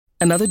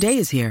Another day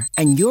is here,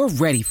 and you're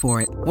ready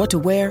for it. What to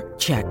wear?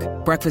 Check.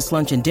 Breakfast,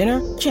 lunch, and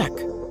dinner? Check.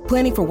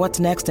 Planning for what's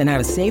next and how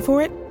to save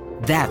for it?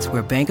 That's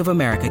where Bank of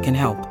America can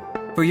help.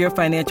 For your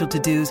financial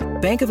to-dos,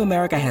 Bank of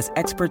America has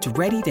experts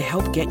ready to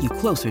help get you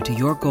closer to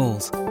your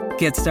goals.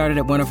 Get started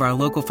at one of our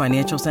local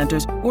financial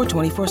centers or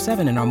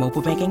 24/7 in our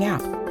mobile banking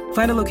app.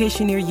 Find a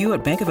location near you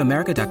at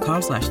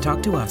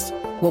bankofamerica.com/talktous.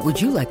 What would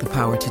you like the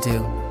power to do?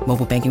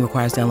 Mobile banking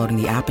requires downloading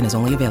the app and is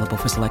only available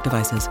for select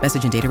devices.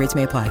 Message and data rates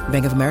may apply.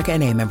 Bank of America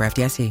N.A., member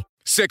FDIC.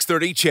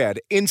 630 CHED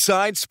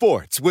Inside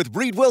Sports with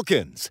Reed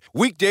Wilkins.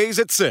 Weekdays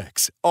at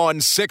 6 on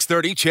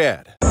 630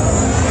 CHED. Back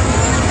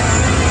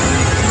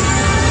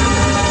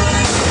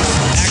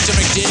to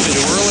McDavid,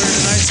 who earlier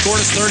tonight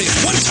scored his 30th.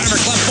 One-timer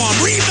cleft bomb.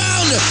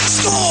 Rebound.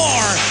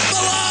 Score.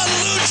 Milan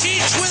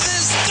Lucic with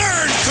his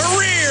third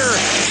career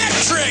hat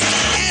trick.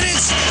 And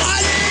it's a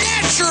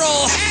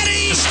natural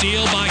heading.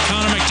 Steal by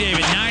Connor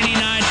McDavid.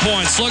 99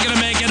 points. Looking to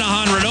make it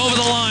 100. Over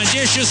the line.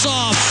 Dishes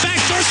off.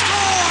 Backdoor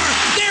score.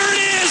 There it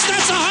is.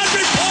 That's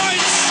 100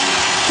 points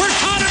for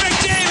Connor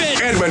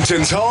McDavid.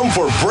 Edmonton's home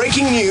for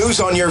breaking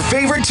news on your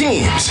favorite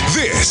teams.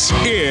 This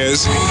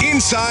is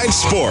Inside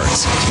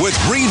Sports with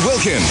Reed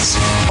Wilkins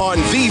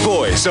on the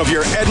voice of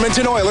your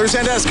Edmonton Oilers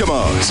and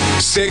Eskimos.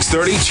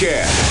 630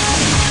 CHED.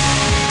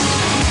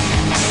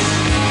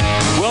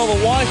 Well,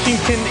 the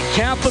Washington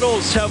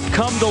Capitals have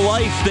come to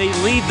life. They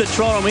lead the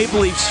Toronto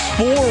Maple Leafs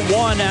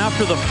 4-1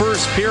 after the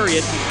first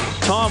period.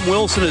 Tom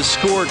Wilson has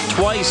scored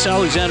twice.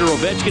 Alexander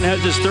Ovechkin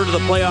has his third of the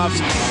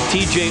playoffs.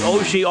 TJ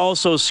Oshie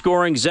also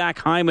scoring. Zach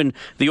Hyman,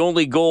 the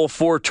only goal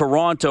for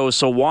Toronto.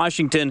 So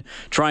Washington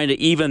trying to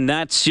even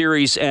that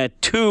series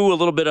at 2. A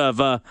little bit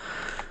of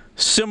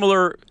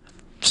similar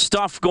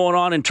stuff going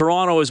on in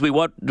Toronto as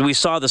we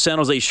saw the San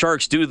Jose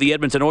Sharks do to the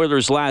Edmonton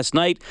Oilers last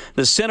night.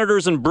 The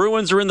Senators and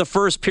Bruins are in the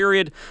first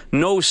period.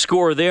 No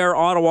score there.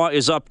 Ottawa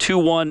is up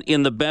 2-1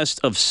 in the best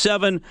of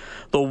 7.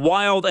 The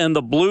Wild and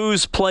the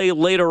Blues play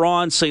later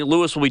on. St.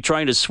 Louis will be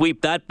trying to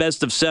sweep that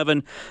best of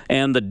 7,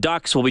 and the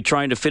Ducks will be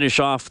trying to finish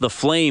off the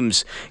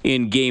Flames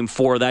in Game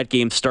 4. That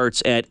game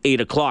starts at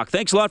 8 o'clock.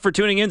 Thanks a lot for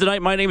tuning in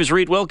tonight. My name is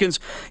Reed Wilkins.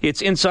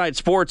 It's Inside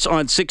Sports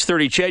on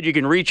 630 CHED. You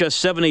can reach us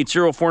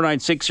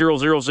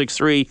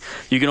 780-496-0063.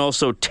 You can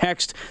also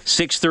text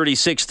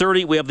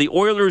 630-630. We have the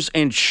Oilers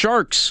and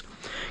Sharks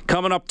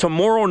coming up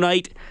tomorrow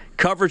night.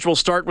 Coverage will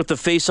start with the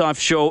face-off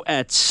show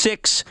at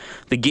 6.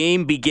 The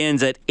game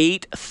begins at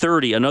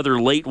 8:30.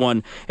 Another late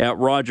one at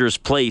Rogers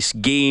Place,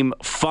 Game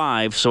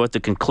 5. So at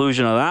the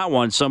conclusion of that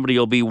one, somebody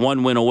will be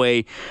one win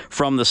away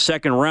from the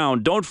second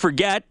round. Don't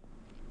forget,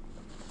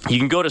 you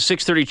can go to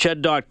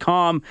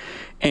 630ched.com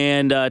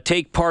and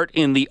take part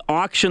in the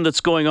auction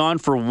that's going on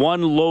for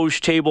one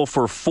Loge table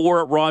for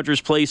 4 at Rogers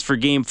Place for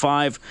Game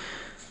 5.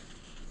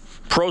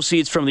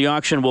 Proceeds from the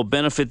auction will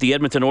benefit the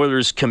Edmonton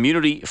Oilers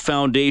Community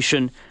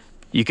Foundation.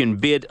 You can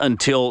bid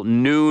until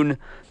noon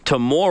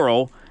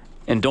tomorrow.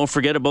 And don't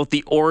forget about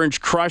the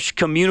Orange Crush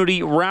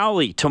Community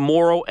Rally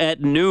tomorrow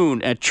at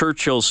noon at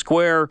Churchill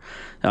Square.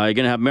 You're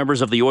going to have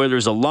members of the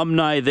Oilers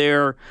alumni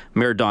there.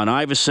 Mayor Don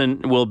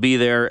Iveson will be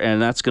there, and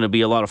that's going to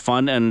be a lot of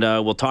fun. And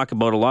we'll talk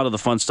about a lot of the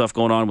fun stuff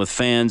going on with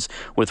fans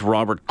with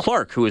Robert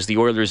Clark, who is the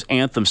Oilers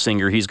anthem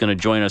singer. He's going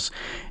to join us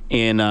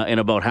in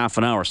about half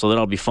an hour, so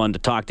that'll be fun to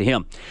talk to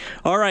him.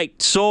 All right,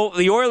 so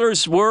the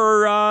Oilers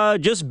were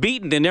just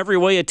beaten in every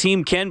way a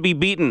team can be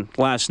beaten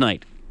last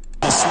night.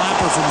 A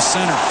slapper from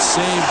center.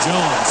 Save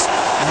Jones.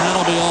 And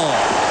that'll be all.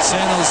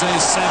 San Jose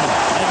 7.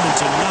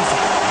 Edmonton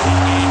nothing.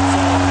 Game 4.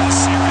 This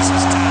series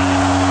is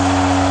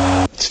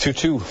tied. It's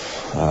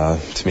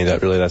 2-2. To me,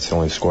 that's the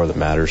only score that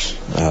matters.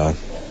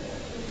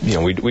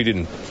 We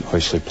didn't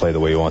obviously play the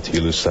way you want to. You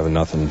lose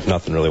 7-0.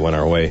 Nothing really went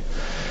our way.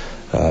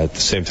 At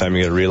the same time,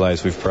 you got to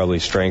realize we've probably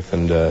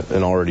strengthened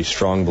an already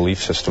strong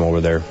belief system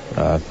over there.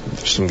 There's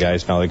some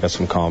guys now, they got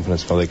some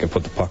confidence. Now they can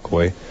put the puck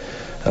away.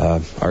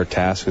 Our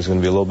task is going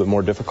to be a little bit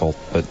more difficult,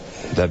 but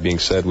that being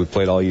said, we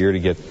played all year to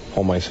get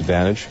home ice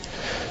advantage.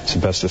 It's a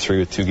best of 3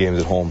 with 2 games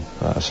at home,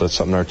 so that's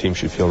something our team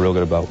should feel real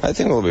good about. I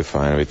think we'll be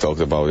fine. We talked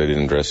about it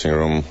in the dressing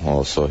room,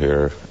 also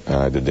here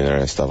at the dinner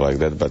and stuff like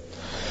that, but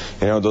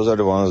those are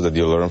the ones that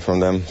you learn from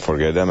them,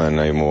 forget them, and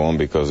you move on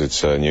because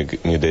it's a new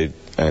day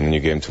and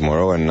new game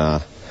tomorrow,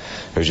 and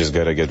we just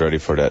got to get ready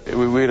for that.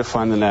 We got to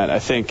find the net. I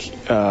think,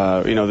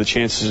 the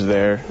chances are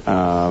there.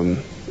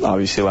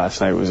 Obviously,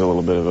 last night was a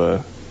little bit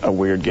of a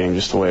weird game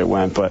just the way it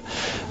went, but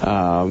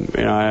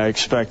I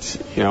expect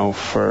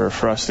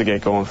for us to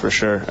get going for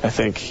sure. I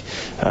think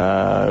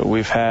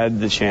we've had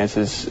the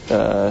chances,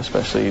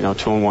 especially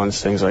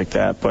 2-on-1s, things like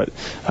that, but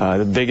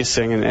the biggest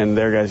thing and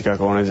their guys got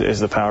going is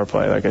the power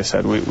play. Like I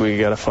said, we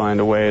got to find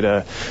a way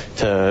to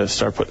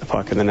start putting the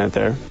puck in the net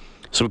there.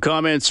 Some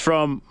comments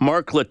from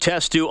Mark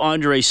Letestu,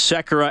 Andre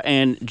Sekera,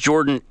 and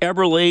Jordan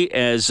Eberle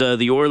as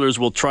the Oilers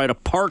will try to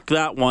park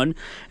that one,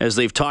 as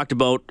they've talked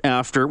about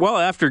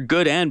after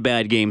good and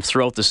bad games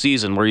throughout the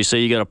season, where you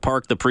say you got to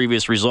park the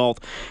previous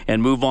result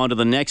and move on to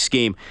the next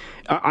game.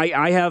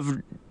 I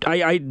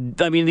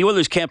mean, the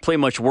Oilers can't play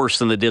much worse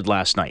than they did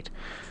last night.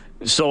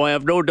 So I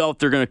have no doubt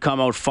they're going to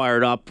come out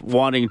fired up,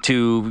 wanting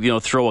to,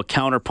 throw a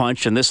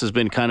counterpunch, and this has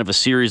been kind of a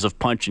series of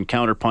punch and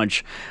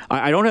counterpunch.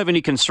 I don't have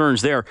any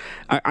concerns there.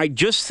 I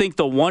just think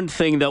the one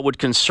thing that would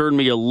concern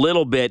me a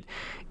little bit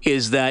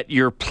is that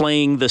you're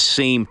playing the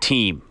same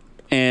team.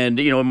 And,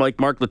 like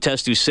Mark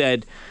Letestu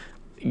said,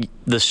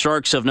 the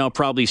Sharks have now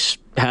probably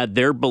had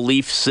their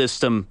belief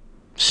system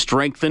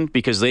strengthened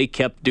because they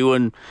kept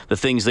doing the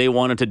things they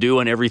wanted to do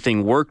and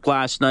everything worked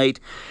last night.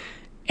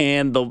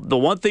 And the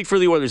one thing for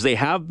the Oilers, they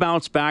have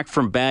bounced back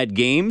from bad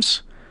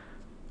games,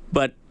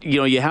 but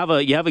you have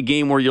a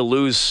game where you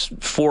lose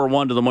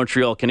 4-1 to the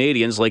Montreal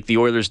Canadiens like the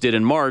Oilers did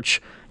in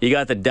March. You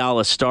got the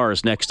Dallas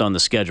Stars next on the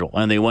schedule,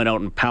 and they went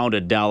out and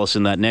pounded Dallas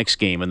in that next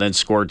game and then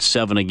scored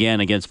 7 again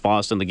against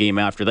Boston the game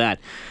after that.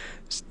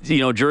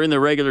 During the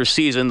regular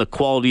season, the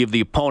quality of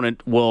the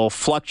opponent will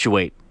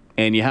fluctuate,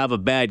 and you have a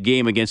bad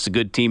game against a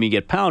good team, you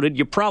get pounded,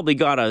 you probably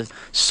got a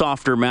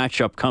softer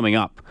matchup coming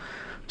up.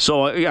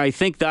 So I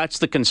think that's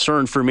the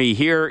concern for me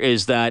here,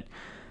 is that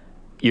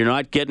you're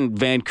not getting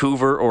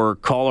Vancouver or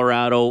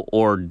Colorado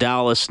or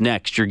Dallas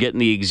next. You're getting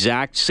the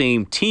exact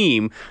same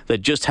team that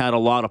just had a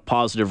lot of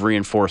positive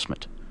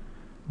reinforcement.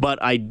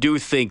 But I do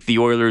think the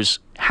Oilers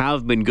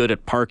have been good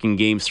at parking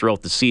games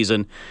throughout the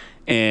season,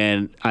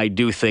 and I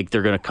do think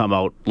they're going to come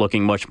out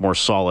looking much more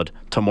solid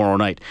tomorrow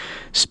night.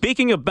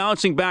 Speaking of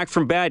bouncing back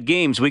from bad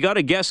games, we got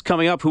a guest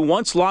coming up who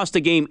once lost a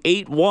game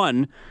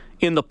 8-1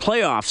 in the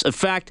playoffs. In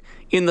fact,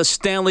 in the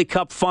Stanley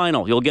Cup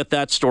final. You'll get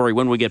that story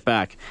when we get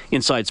back.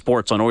 Inside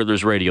Sports on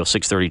Oilers Radio,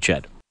 630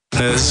 CHED.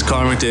 Hey, this is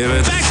Connor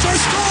McDavid. Backdoor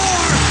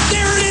score!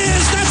 There it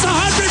is! That's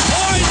 100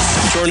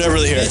 points! Jordan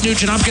Eberle here.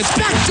 Nugent Hopkins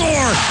backdoor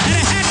and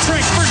a hat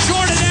trick for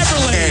Jordan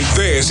Eberle. And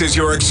this is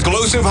your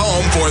exclusive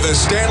home for the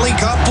Stanley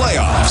Cup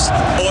playoffs.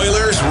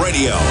 Oilers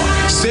Radio,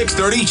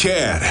 630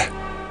 CHED.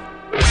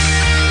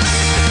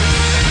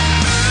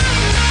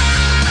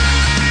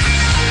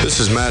 This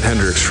is Matt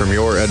Hendricks from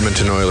your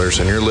Edmonton Oilers,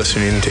 and you're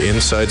listening to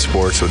Inside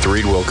Sports with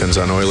Reed Wilkins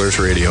on Oilers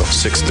Radio,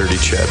 630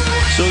 CHED.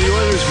 So the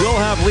Oilers will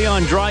have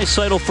Leon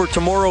Draisaitl for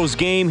tomorrow's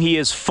game. He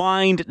is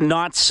fined,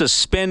 not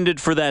suspended,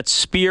 for that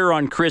spear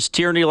on Chris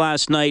Tierney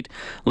last night.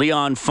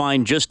 Leon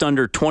fined just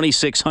under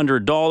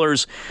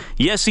 $2,600.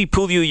 Jesse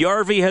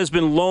Puljujärvi has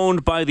been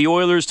loaned by the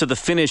Oilers to the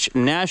Finnish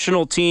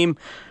national team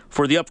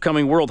for the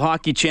upcoming World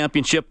Hockey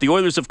Championship. The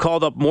Oilers have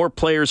called up more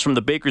players from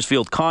the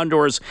Bakersfield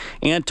Condors.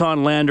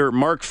 Anton Lander,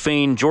 Mark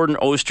Fane, Jordan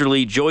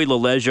Osterley, Joey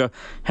LaLeggia.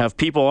 Have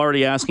people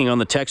already asking on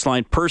the text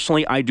line.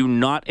 Personally, I do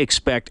not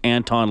expect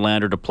Anton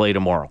Lander to play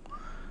tomorrow.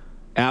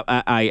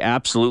 I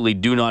absolutely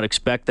do not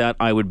expect that.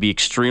 I would be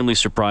extremely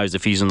surprised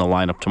if he's in the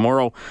lineup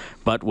tomorrow,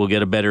 but we'll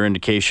get a better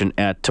indication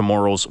at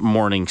tomorrow's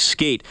morning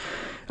skate.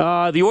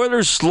 The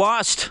Oilers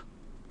lost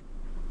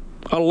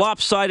a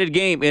lopsided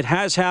game. It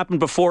has happened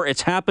before.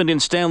 It's happened in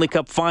Stanley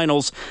Cup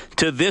finals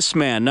to this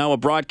man, now a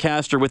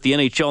broadcaster with the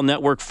NHL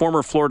Network,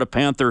 former Florida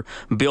Panther,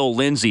 Bill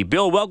Lindsay.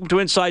 Bill, welcome to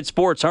Inside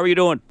Sports. How are you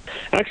doing?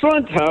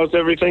 Excellent. How's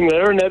everything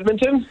there in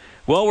Edmonton?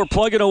 Well, we're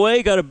plugging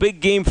away. Got a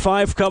big Game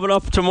 5 coming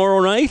up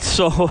tomorrow night,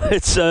 so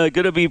it's going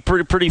to be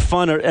pretty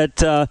fun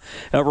at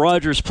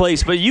Rogers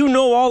Place. But you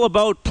know all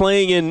about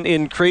playing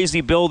in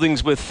crazy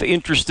buildings with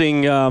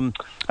interesting...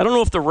 I don't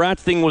know if the rat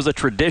thing was a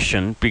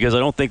tradition, because I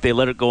don't think they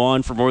let it go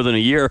on for more than a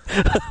year,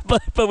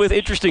 but with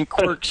interesting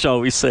quirks, shall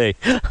we say.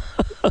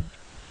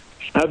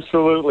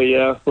 Absolutely,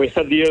 yeah. We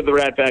had the year of the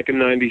rat back in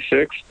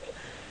 '96.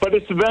 But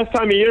it's the best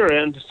time of year,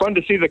 and it's fun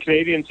to see the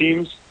Canadian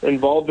teams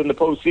involved in the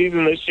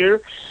postseason this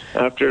year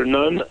after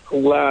none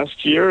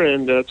last year,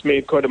 and it's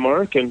made quite a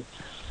mark. And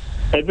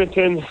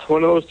Edmonton,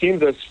 one of those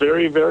teams that's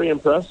very, very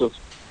impressive.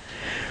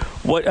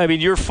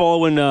 You're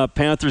following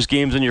Panthers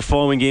games and you're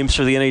following games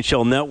for the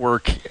NHL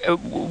Network.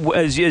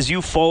 As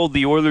you followed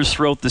the Oilers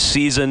throughout the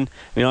season,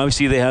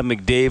 obviously they have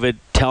McDavid.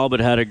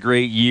 Talbot had a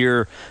great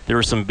year. There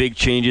were some big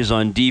changes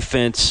on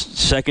defense.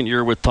 Second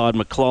year with Todd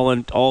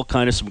McLellan, all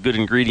kind of some good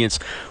ingredients.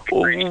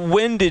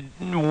 When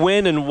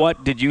and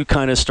what did you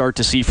kind of start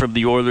to see from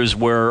the Oilers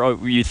where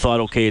you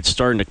thought, okay, it's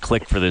starting to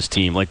click for this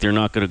team, like they're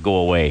not going to go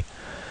away?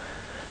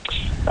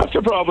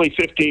 After probably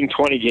 15,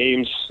 20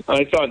 games,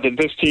 I thought that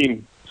this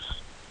team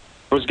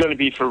was going to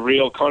be for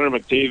real. Connor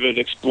McDavid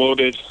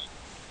exploded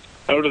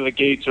out of the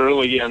gates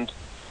early, and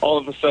all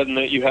of a sudden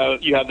that you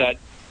have that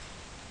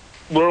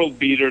world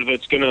beater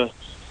that's going to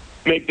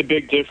make the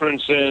big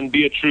difference and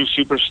be a true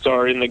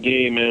superstar in the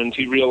game, and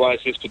he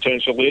realized his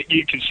potential.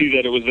 You could see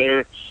that it was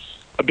there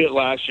a bit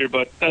last year,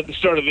 but at the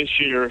start of this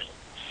year,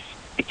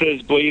 with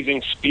his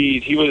blazing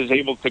speed, he was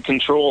able to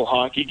control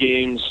hockey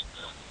games,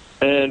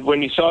 and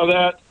when you saw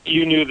that,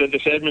 you knew that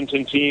this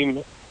Edmonton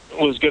team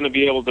was going to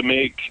be able to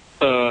make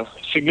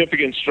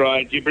significant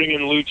strides. You bring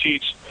in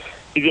Lucic,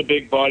 he's a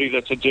big body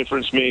that's a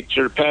difference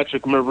maker.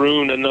 Patrick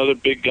Maroon, another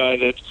big guy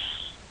that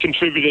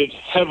contributed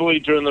heavily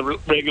during the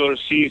regular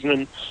season.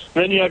 And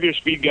then you have your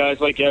speed guys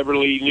like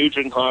Eberle,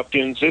 Nugent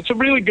Hopkins. It's a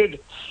really good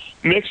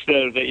mix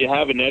there that you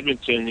have in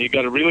Edmonton. You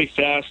got a really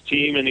fast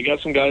team, and you got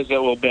some guys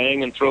that will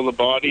bang and throw the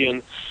body.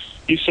 And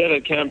you said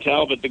it, Cam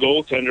Talbot, the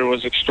goaltender,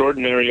 was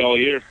extraordinary all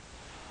year.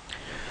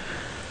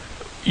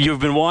 You've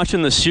been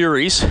watching the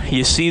series.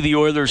 You see the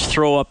Oilers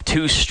throw up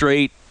 2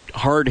 straight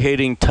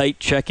hard-hitting,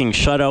 tight-checking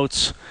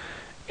shutouts,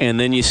 and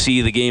then you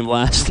see the game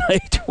last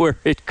night where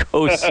it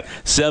goes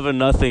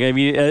 7-0. I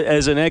mean,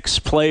 as an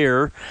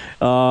ex-player,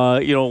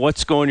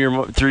 what's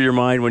going through your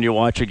mind when you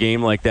watch a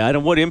game like that,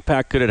 and what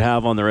impact could it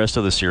have on the rest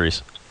of the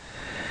series?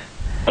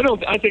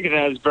 I think it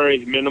has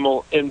very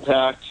minimal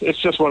impact. It's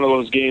just one of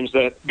those games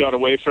that got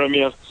away from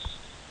you,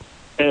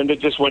 and it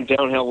just went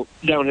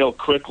downhill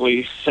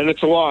quickly. And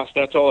it's a loss.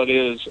 That's all it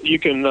is. You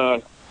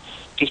can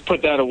just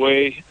put that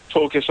away,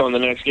 focus on the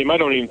next game. I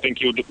don't even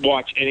think you would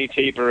watch any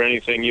tape or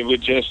anything. You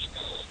would just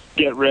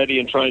get ready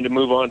and trying to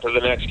move on to the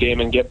next game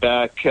and get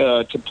back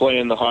to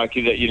playing the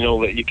hockey that you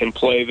know that you can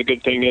play. The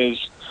good thing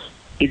is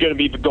you're going to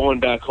be going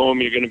back home.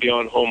 You're going to be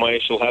on home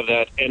ice. You'll have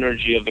that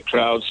energy of the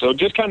crowd. So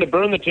just kind of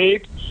burn the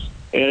tape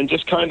and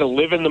just kind of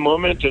live in the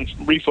moment and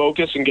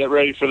refocus and get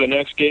ready for the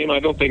next game.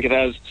 I don't think it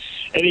has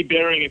any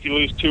bearing if you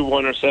lose 2-1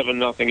 or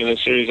 7-0 in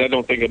this series. I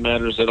don't think it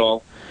matters at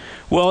all.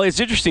 Well,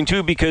 it's interesting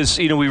too because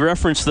we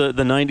referenced the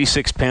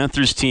 '96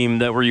 Panthers team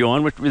that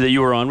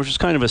you were on, which was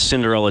kind of a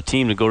Cinderella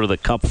team to go to the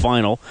Cup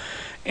final.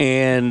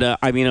 And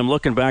I'm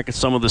looking back at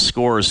some of the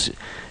scores.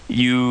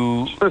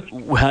 You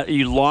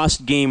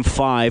lost Game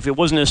 5. It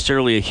wasn't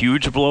necessarily a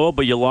huge blow,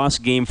 but you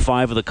lost Game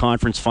 5 of the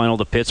conference final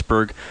to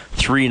Pittsburgh,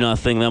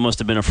 3-0. That must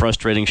have been a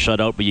frustrating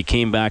shutout, but you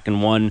came back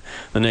and won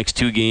the next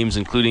 2 games,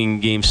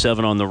 including Game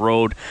 7 on the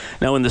road.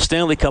 Now, in the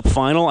Stanley Cup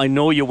final, I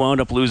know you wound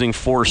up losing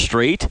 4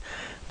 straight,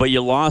 but you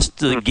lost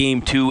the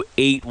Game 2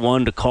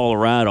 8-1 to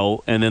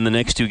Colorado, and then the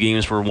next 2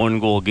 games were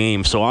 1-goal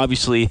games. So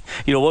obviously,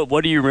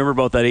 what do you remember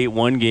about that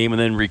 8-1 game and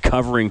then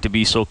recovering to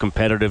be so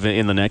competitive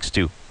in the next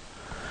 2?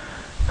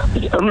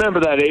 I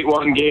remember that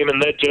 8-1 game,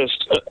 and that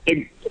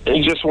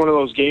it's just one of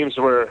those games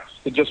where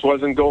it just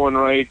wasn't going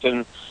right,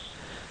 and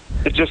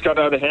it just got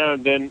out of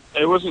hand. And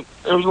it was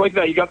like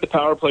that. You got the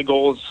power play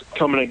goals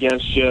coming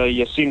against you.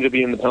 You seemed to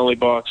be in the penalty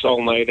box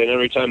all night, and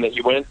every time that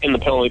you went in the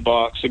penalty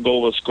box, a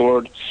goal was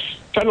scored.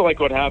 Kind of like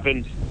what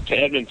happened to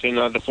Edmonton,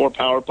 the 4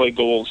 power play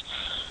goals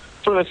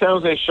for the San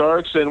Jose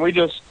Sharks, and we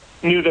just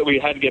knew that we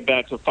had to get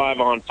back to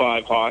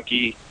 5-on-5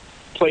 hockey,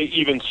 play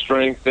even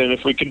strength, and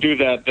if we could do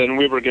that, then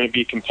we were going to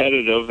be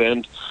competitive.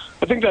 And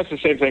I think that's the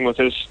same thing with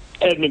this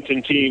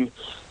Edmonton team.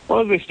 As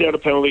long as they stay out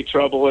of penalty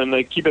trouble and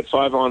they keep it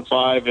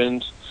 5-on-5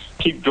 and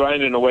keep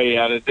grinding away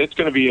at it, it's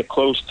going to be a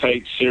close,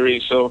 tight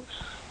series. So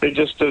they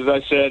just, as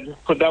I said,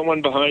 put that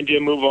one behind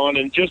you, move on,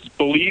 and just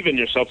believe in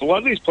yourself. A lot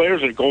of these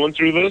players are going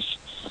through this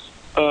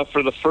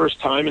for the first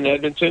time in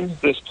Edmonton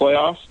this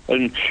playoff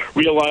and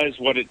realize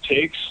what it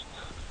takes.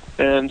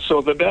 And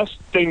so the best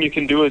thing you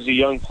can do as a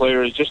young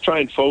player is just try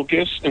and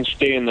focus and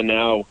stay in the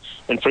now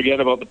and forget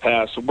about the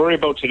past. So worry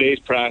about today's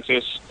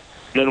practice,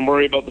 and then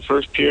worry about the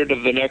first period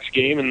of the next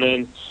game, and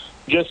then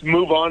just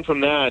move on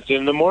from that.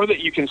 And the more that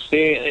you can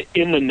stay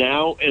in the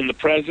now, in the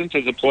present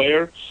as a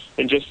player,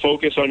 and just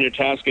focus on your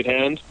task at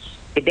hand,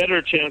 the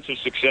better chance of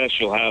success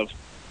you'll have.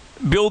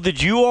 Bill,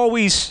 did you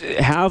always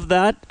have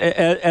that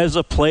as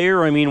a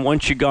player? I mean,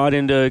 once you got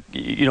into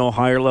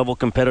higher level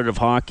competitive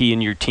hockey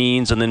in your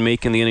teens and then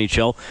making the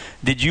NHL,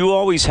 did you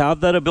always have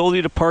that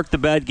ability to park the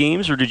bad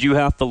games, or did you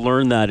have to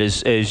learn that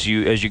as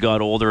you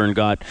got older and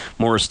got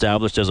more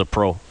established as a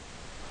pro?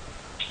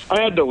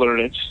 I had to learn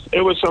it.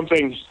 It was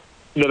something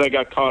that I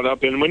got caught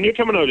up in. When you're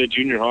coming out of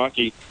junior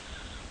hockey,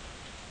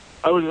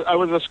 I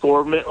was a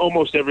scorer.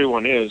 Almost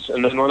everyone is.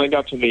 And then when I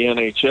got to the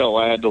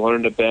NHL, I had to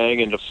learn to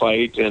bang and to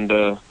fight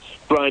and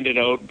grind it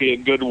out, be a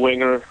good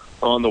winger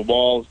on the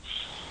wall,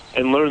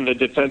 and learn the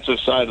defensive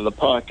side of the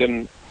puck.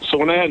 And so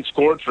when I hadn't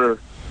scored for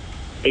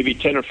maybe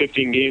 10 or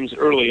 15 games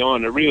early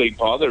on, it really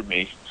bothered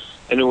me,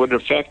 and it would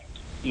affect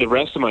the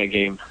rest of my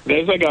game. And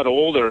as I got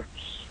older,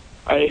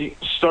 I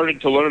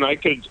started to learn I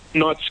could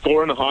not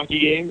score in a hockey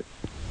game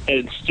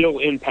and still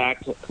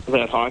impact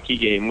that hockey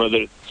game,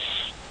 whether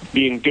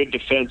being good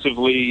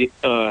defensively,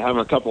 having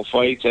a couple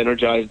fights,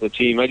 energize the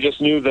team. I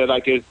just knew that I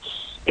could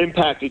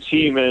impact the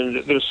team,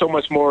 and there's so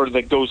much more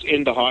that goes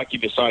into hockey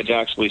besides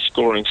actually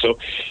scoring. So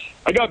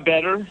I got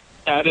better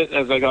at it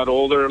as I got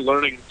older,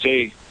 learning,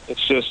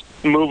 it's just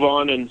move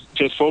on and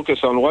just focus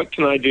on what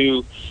can I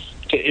do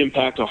to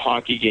impact a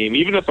hockey game.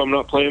 Even if I'm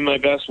not playing my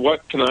best,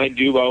 what can I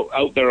do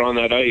out there on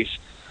that ice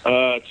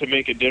to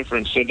make a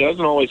difference? It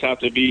doesn't always have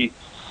to be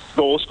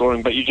goal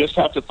scoring, but you just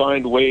have to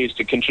find ways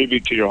to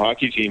contribute to your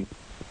hockey team.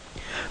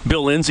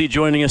 Bill Lindsay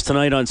joining us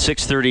tonight on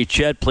 630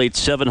 CHED. Played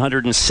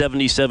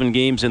 777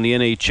 games in the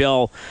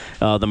NHL,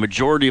 the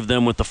majority of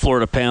them with the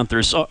Florida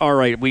Panthers. All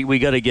right, we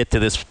got to get to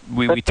this.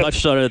 We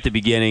touched on it at the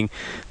beginning.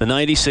 The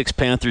 96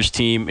 Panthers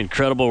team,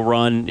 incredible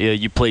run.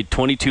 You played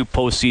 22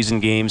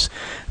 postseason games.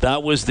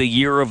 That was the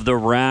year of the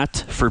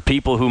rat. For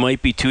people who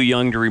might be too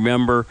young to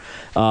remember,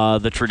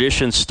 the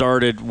tradition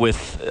started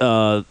with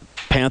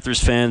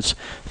Panthers fans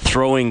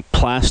throwing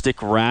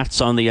plastic rats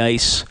on the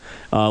ice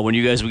when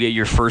you guys would get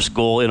your first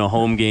goal in a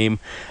home game.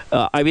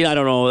 I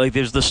don't know. Like,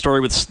 there's the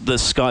story with the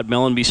Scott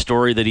Mellanby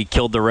story that he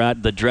killed the rat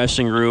in the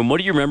dressing room. What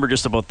do you remember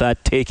just about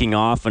that taking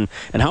off, and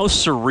how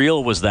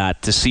surreal was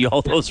that to see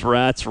all those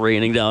rats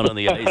raining down on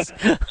the ice?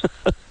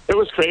 It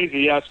was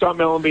crazy. Yeah, Scott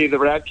Mellanby, the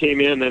Rat, came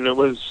in, and it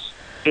was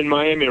in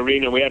Miami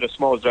Arena. We had a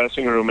small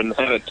dressing room and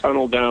had a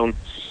tunnel down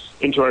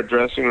into our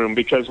dressing room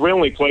because we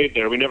only played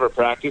there. We never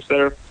practiced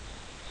there.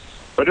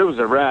 But it was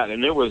a Rat,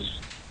 and it was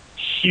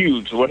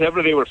huge.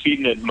 Whatever they were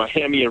feeding at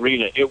Miami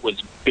Arena, it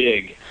was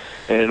big.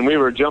 And we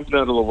were jumping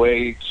out of the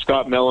way.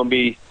 Scott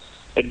Mellanby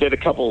did a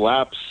couple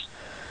laps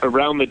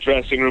around the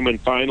dressing room,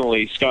 and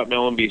finally Scott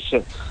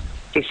Mellanby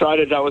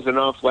decided that was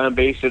enough,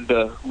 lambasted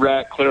the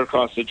Rat clear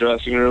across the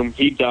dressing room.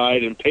 He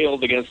died and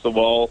paled against the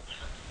wall.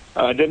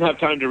 Didn't have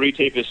time to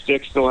retape his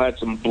stick, still had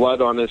some blood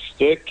on his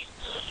stick.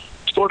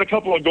 Scored a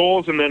couple of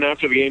goals, and then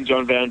after the game,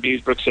 John Van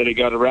Beesbrook said he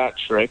got a rat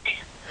trick.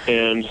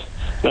 And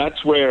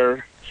that's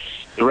where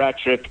the Rat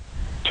trick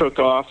took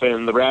off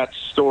and the Rat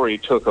story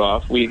took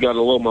off. We got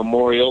a little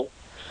memorialized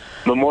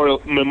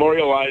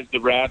the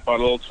Rat, bought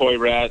a little toy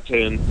rat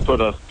and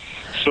put a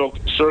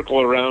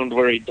circle around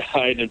where he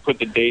died and put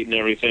the date and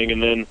everything.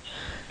 And then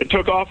it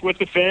took off with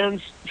the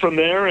fans from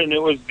there, and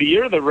it was the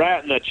year of the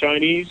Rat in the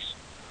Chinese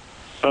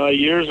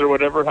years or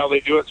whatever, how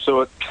they do it.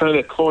 So it kind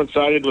of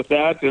coincided with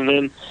that. And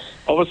then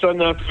all of a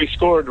sudden after we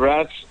scored,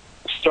 Rats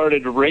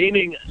started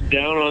raining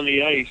down on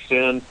the ice,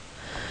 and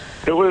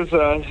it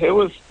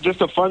was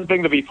just a fun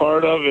thing to be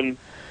part of, and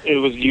it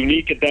was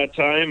unique at that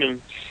time,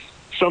 and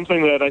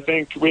something that I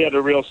think we had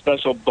a real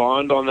special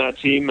bond on that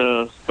team,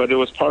 but it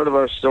was part of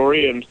our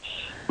story, and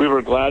we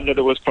were glad that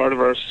it was part of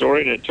our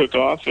story, and it took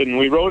off, and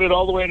we rode it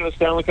all the way to the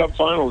Stanley Cup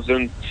Finals,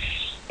 and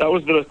that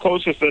was the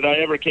closest that I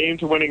ever came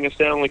to winning a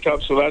Stanley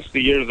Cup, so that's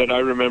the year that I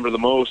remember the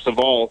most of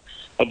all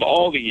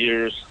the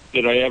years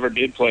that I ever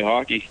did play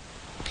hockey.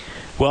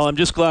 Well, I'm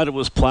just glad it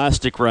was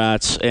plastic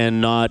rats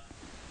and not,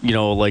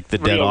 like the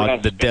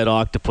dead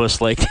octopus,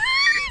 like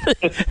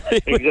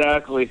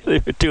exactly they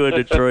were doing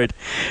Detroit.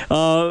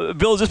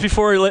 Bill, just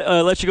before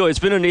I let you go, it's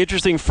been an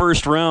interesting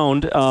first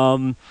round.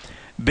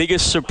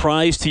 Biggest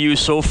surprise to you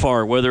so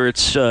far, whether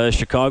it's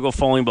Chicago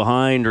falling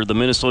behind or the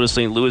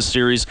Minnesota-St. Louis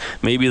series,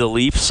 maybe the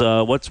Leafs.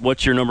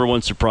 What's your number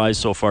one surprise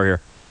so far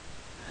here?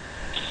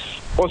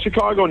 Well,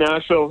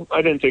 Chicago-Nashville,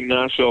 I didn't think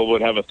Nashville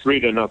would have a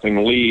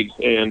 3-0 lead,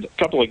 and a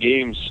couple of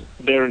games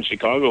there in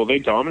Chicago, they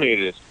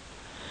dominated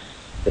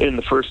in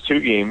the first two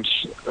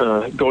games,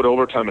 go to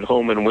overtime at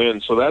home and win.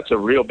 So that's a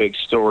real big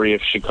story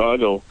if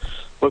Chicago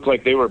looked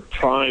like they were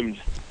primed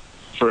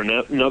for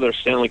another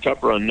Stanley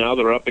Cup run. Now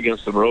they're up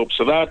against the ropes.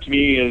 So that, to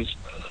me, is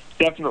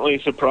definitely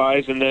a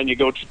surprise. And then you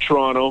go to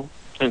Toronto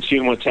and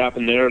seeing what's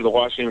happened there, the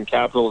Washington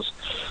Capitals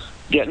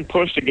getting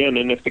pushed again.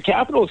 And if the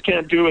Capitals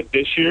can't do it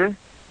this year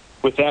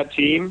with that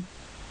team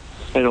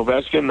and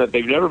Ovechkin, that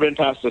they've never been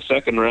past the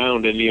second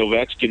round in the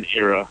Ovechkin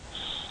era,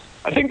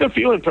 I think they're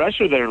feeling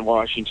pressure there in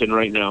Washington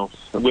right now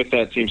with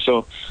that team.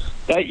 So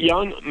that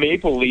young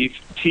Maple Leaf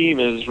team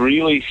is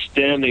really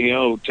standing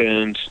out,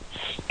 and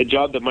the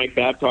job that Mike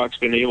Babcock's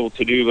been able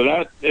to do. But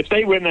that, if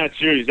they win that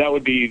series, that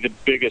would be the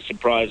biggest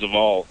surprise of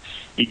all.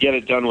 You get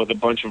it done with a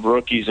bunch of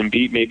rookies and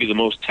beat maybe the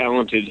most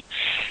talented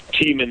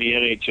team in the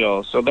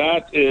NHL. So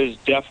that is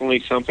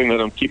definitely something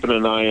that I'm keeping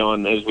an eye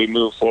on as we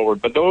move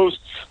forward. But those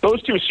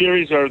two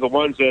series are the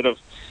ones that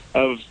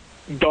have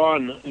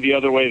gone the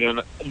other way than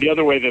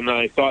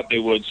I thought they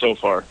would so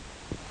far.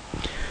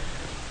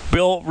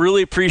 Bill,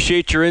 really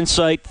appreciate your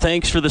insight.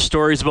 Thanks for the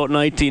stories about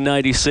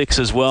 1996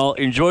 as well.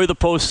 Enjoy the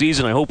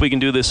postseason. I hope we can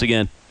do this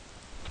again.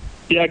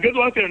 Yeah, good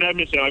luck there in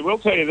Edmonton. I will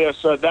tell you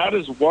this. That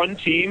is one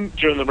team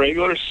during the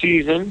regular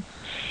season,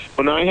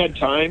 when I had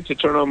time to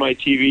turn on my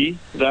TV,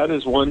 that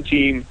is one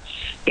team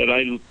that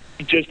I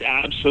just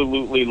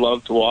absolutely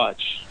love to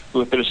watch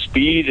with their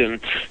speed and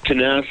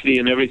tenacity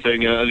and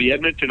everything. The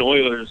Edmonton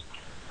Oilers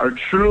are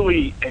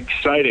truly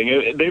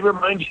exciting. They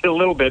remind you a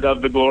little bit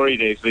of the glory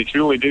days. They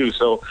truly do.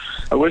 So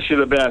I wish you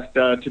the best.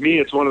 To me,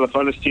 it's one of the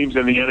funnest teams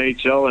in the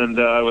NHL, and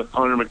with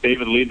Connor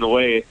McDavid leading the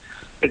way,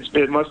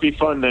 it must be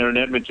fun there in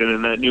Edmonton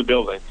in that new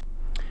building.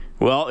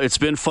 Well, it's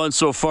been fun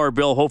so far,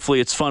 Bill. Hopefully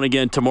it's fun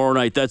again tomorrow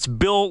night. That's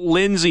Bill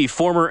Lindsay,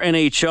 former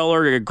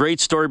NHLer. A great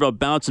story about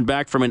bouncing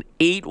back from an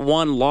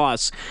 8-1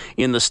 loss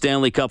in the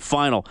Stanley Cup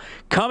Final.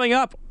 Coming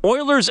up,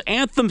 Oilers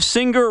anthem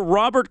singer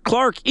Robert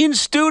Clark in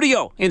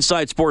studio.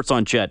 Inside Sports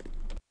on Ched.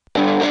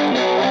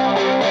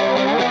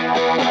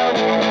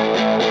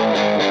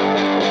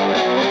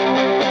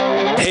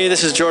 Hey,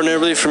 this is Jordan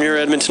Eberle from your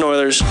Edmonton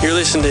Oilers. You're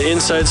listening to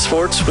Inside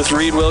Sports with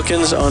Reed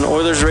Wilkins on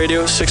Oilers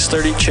Radio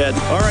 630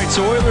 Ched. All right,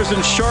 so Oilers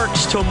and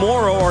Sharks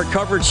tomorrow. Our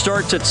coverage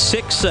starts at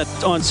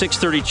 6 on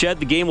 630 Ched.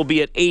 The game will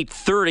be at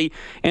 8:30.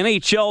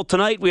 NHL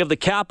tonight, we have the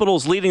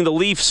Capitals leading the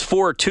Leafs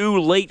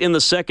 4-2 late in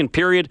the second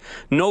period.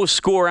 No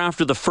score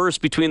after the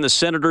first between the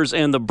Senators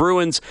and the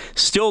Bruins.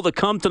 Still to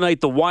come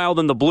tonight, the Wild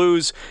and the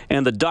Blues,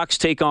 and the Ducks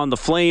take on the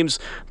Flames.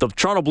 The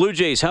Toronto Blue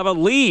Jays have a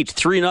lead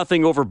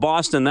 3-0 over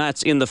Boston.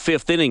 That's in the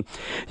fifth inning.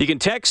 You can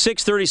text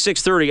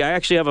 630-630. I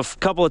actually have a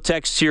couple of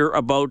texts here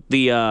about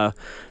the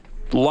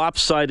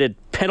lopsided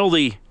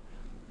penalty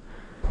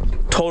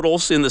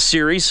totals in the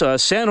series.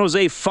 San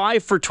Jose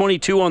 5 for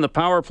 22 on the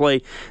power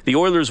play. The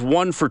Oilers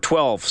 1 for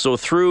 12. So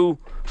through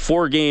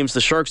 4 games, the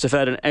Sharks have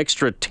had an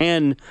extra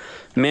 10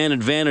 man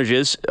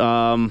advantages.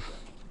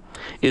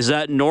 Is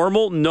that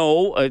normal?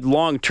 No.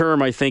 Long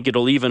term, I think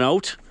it'll even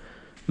out,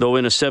 though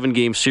in a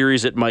 7-game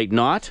series it might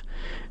not.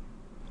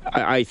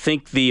 I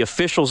think the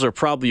officials are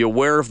probably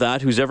aware of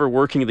that, who's ever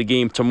working the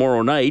game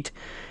tomorrow night.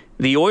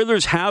 The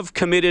Oilers have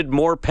committed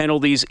more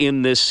penalties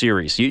in this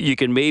series. You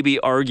can maybe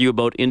argue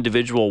about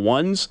individual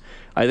ones.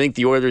 I think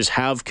the Oilers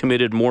have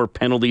committed more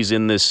penalties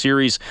in this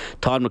series.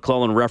 Todd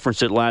McLellan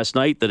referenced it last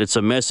night, that it's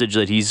a message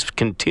that he's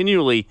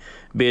continually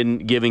been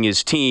giving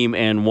his team,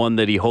 and one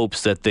that he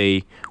hopes that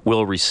they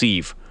will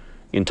receive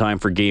in time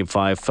for Game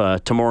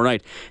 5 tomorrow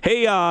night.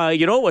 Hey,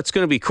 you know what's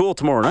going to be cool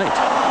tomorrow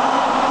night?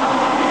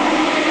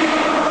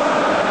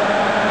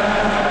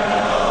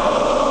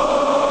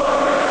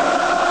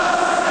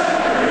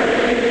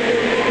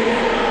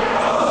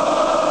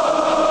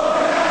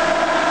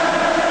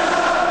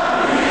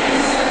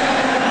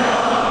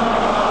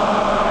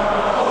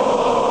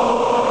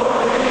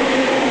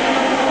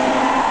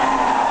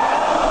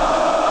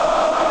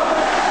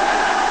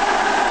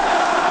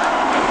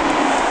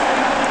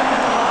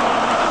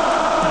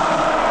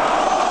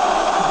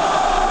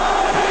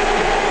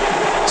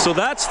 So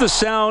that's the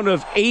sound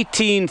of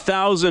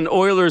 18,000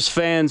 Oilers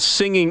fans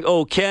singing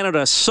 "O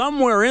Canada."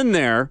 Somewhere in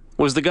there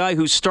was the guy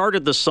who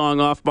started the song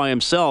off by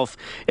himself,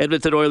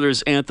 Edmonton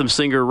Oilers anthem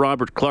singer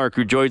Robert Clark,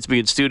 who joins me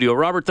in studio.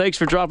 Robert, thanks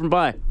for dropping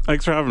by.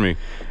 Thanks for having me.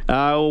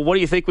 What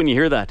do you think when you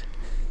hear that?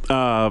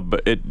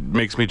 But it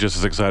makes me just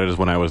as excited as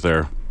when I was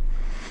there.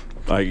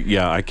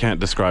 I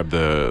can't describe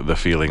the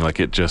feeling. Like,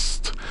 it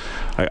just,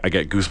 I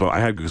get goosebumps.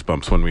 I had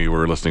goosebumps when we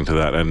were listening to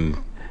that, and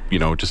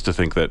just to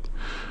think that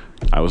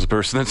I was the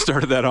person that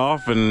started that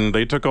off, and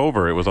they took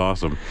over. It was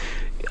awesome.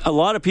 A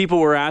lot of people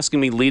were asking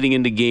me leading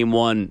into Game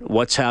 1,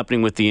 what's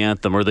happening with the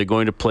anthem? Are they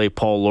going to play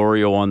Paul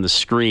Lorio on the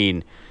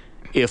screen?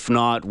 If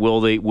not, will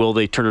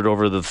they turn it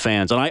over to the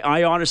fans? And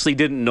I honestly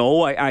didn't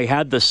know. I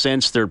had the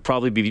sense there'd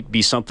probably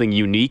be something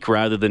unique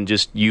rather than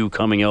just you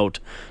coming out.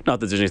 Not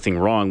that there's anything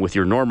wrong with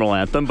your normal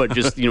anthem, but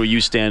just you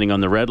standing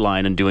on the red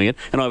line and doing it.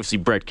 And obviously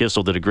Brett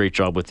Kissel did a great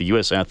job with the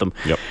U.S. anthem.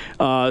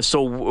 Yep.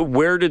 So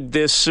where did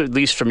this, at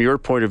least from your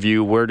point of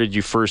view, where did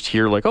you first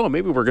hear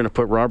maybe we're going to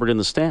put Robert in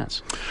the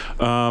stands?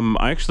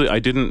 I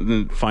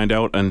didn't find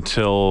out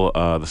until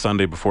the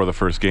Sunday before the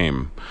first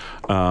game.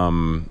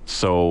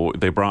 So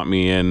they brought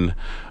me in,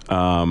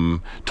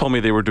 told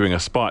me they were doing a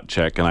spot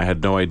check, and I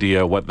had no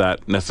idea what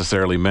that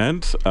necessarily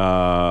meant.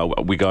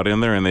 We got in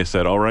there and they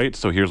said, all right,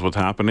 so here's what's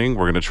happening.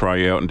 We're going to try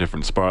you out in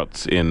different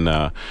spots in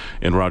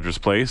Rogers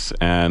Place.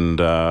 And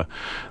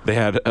they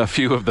had a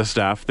few of the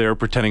staff there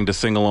pretending to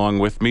sing along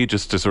with me,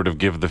 just to sort of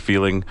give the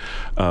feeling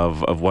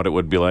of what it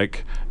would be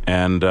like.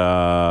 And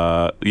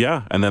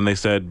and then they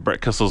said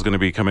Brett Kissel's going to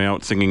be coming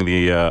out singing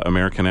the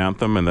American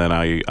anthem, and then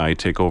I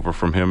take over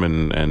from him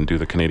and do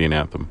the Canadian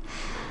anthem.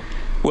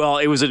 Well,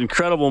 it was an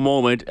incredible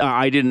moment.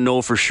 I didn't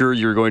know for sure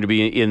you were going to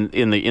be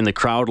in the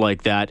crowd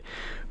like that.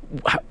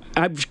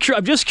 I'm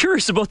just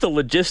curious about the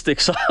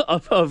logistics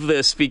of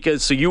this,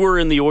 because so you were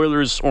in the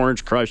Oilers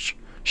Orange Crush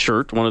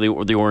shirt, one of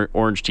the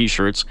orange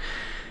T-shirts.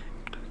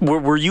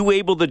 Were you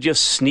able to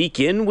just sneak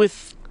in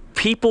with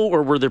people,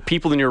 or were there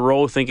people in your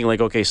row thinking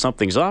okay,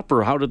 something's up,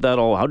 or how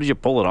did you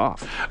pull it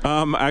off?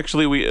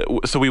 Actually,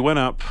 we went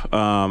up.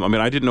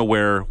 I didn't know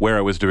where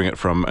I was doing it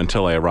from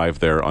until I arrived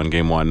there on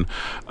Game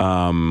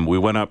 1. We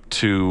went up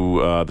to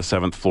the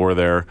 7th floor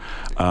there,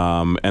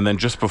 and then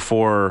just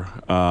before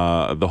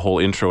the whole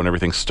intro and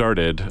everything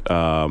started,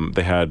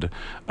 they had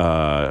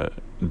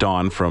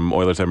Don from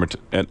Oilers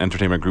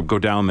Entertainment Group go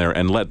down there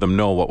and let them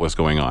know what was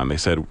going on. They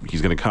said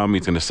he's going to come,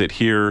 he's going to sit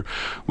here.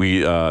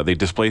 They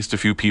displaced a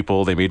few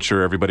people. They made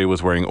sure everybody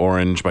was wearing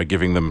orange by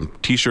giving them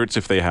T-shirts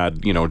if they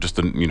had just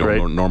the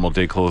right, normal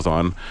day clothes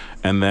on.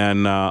 And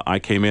then I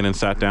came in and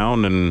sat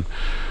down and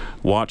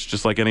watched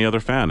just like any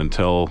other fan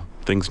until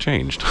things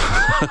changed.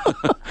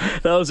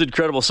 That was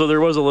incredible. So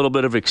there was a little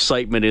bit of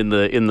excitement in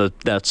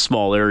that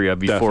small area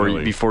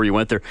before you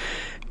went there.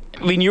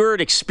 You're an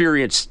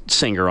experienced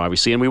singer,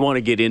 obviously, and we want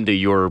to get into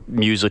your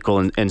musical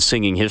and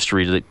singing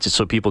history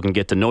so people can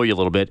get to know you a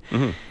little bit.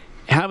 Mm-hmm.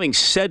 Having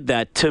said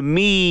that, to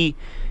me,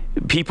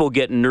 people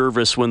get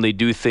nervous when they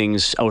do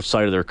things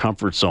outside of their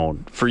comfort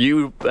zone. For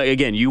you,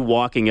 again, you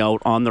walking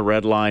out on the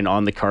red line,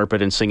 on the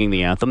carpet, and singing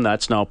the anthem,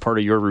 that's now part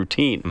of your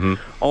routine.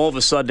 Mm-hmm. All of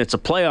a sudden, it's a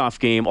playoff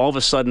game. All of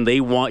a sudden,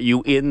 they want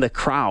you in the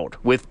crowd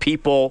with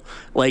people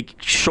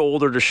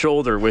shoulder to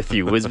shoulder with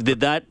you.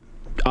 Did that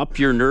up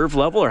your nerve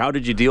level, or how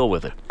did you deal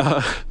with it?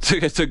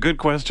 It's a good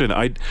question.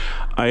 I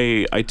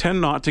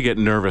tend not to get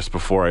nervous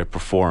before I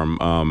perform.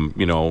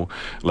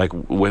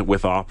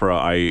 With opera,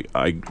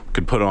 I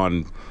could put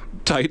on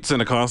tights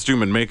and a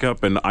costume and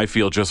makeup, and I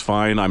feel just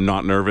fine. I'm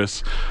not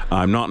nervous.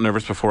 I'm not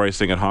nervous before I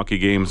sing at hockey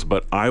games,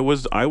 but I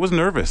was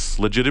nervous,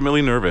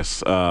 legitimately nervous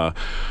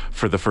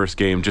for the first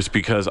game, just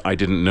because I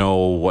didn't know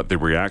what the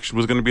reaction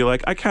was going to be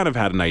like. I kind of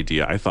had an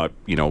idea. I thought,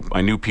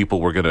 I knew people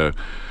were going to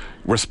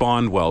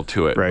respond well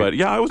to it. Right. But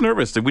yeah, I was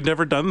nervous. We'd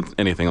never done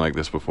anything like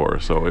this before,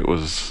 so it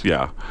was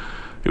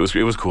it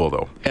was cool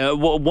though.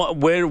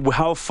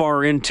 How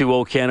far into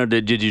O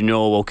Canada did you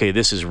know? Okay,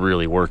 this is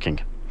really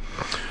working.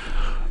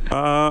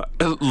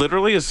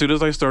 Literally, as soon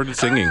as I started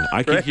singing,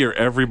 I could hear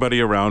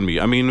everybody around me.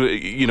 I mean,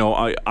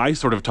 I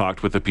sort of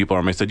talked with the people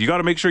around me. I said, "You got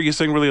to make sure you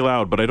sing really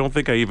loud." But I don't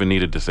think I even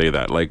needed to say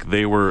that. Like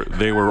they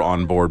were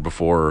on board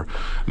before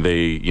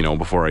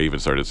before I even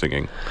started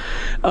singing.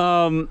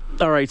 All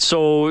right.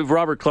 So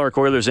Robert Clark,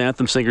 Oilers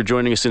anthem singer,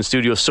 joining us in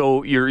studio.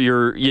 So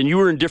you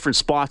were in different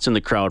spots in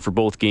the crowd for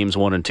both games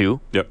 1 and 2.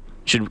 Yep.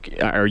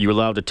 Are you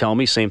allowed to tell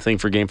me? Same thing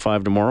for Game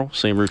 5 tomorrow?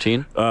 Same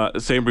routine?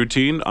 Same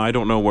routine. I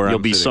don't know where you'll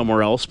I'm be sitting.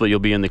 Somewhere else, but you'll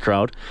be in the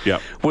crowd? Yeah.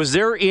 Was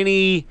there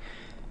any...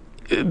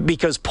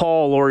 Because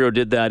Paul Lorio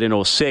did that in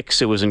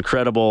 2006, it was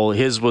incredible.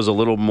 His was a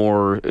little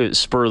more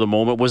spur of the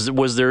moment.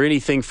 Was there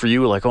anything for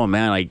you like, oh,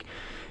 man,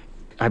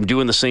 I'm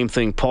doing the same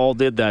thing Paul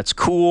did, that's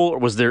cool? Or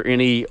was there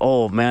any,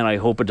 oh, man, I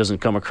hope it doesn't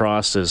come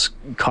across as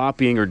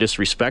copying or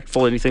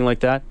disrespectful, anything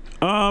like that?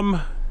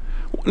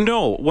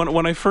 No,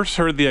 when I first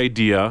heard the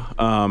idea,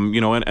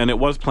 and it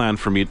was planned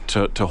for me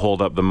to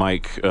hold up the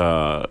mic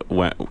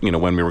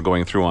when we were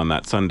going through on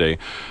that Sunday,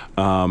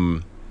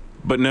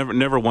 but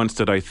never once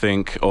did I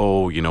think,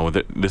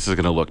 that this is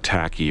going to look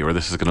tacky or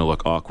this is going to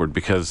look awkward,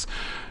 because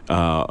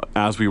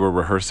as we were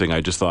rehearsing, I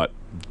just thought,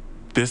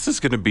 this is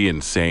going to be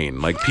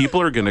insane. Like,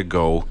 people are going to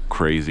go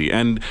crazy,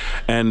 and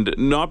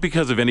not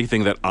because of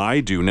anything that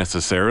I do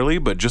necessarily,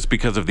 but just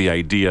because of the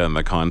idea and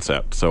the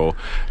concept. So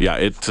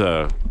yeah,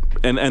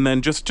 and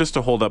then just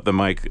to hold up the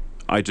mic,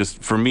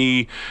 for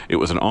me, it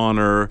was an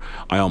honor.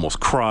 I almost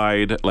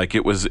cried. Like,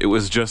 it was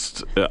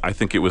just, I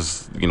think it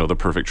was, the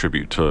perfect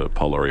tribute to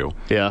Paul Lorio.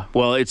 Yeah.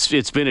 Well,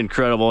 it's been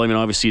incredible. I mean,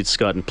 obviously it's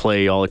gotten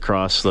play all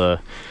across the,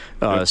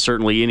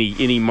 certainly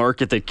any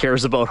market that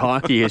cares about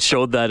hockey. It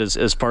showed that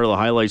as part of the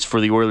highlights for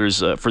the Oilers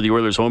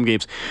home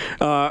games.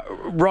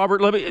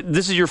 Robert,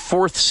 this is your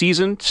 4th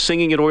season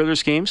singing at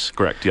Oilers games?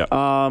 Correct,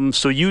 yeah.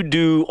 So you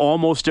do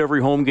almost every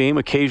home game.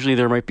 Occasionally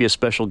there might be a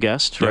special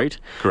guest, right?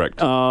 Correct.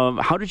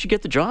 How did you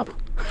get the job?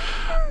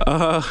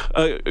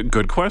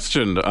 Good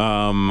question.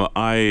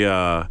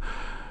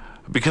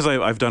 Because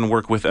I've done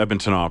work with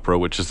Edmonton Opera,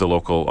 which is the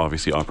local,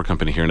 obviously, opera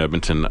company here in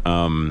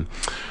Edmonton.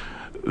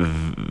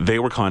 They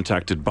were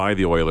contacted by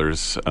the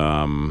Oilers,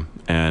 and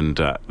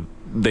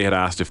they had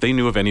asked if they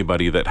knew of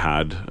anybody that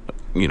had,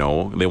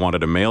 they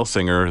wanted a male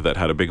singer that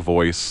had a big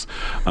voice,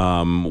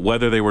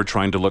 whether they were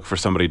trying to look for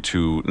somebody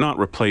to not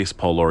replace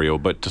Paul Lorio,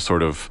 but to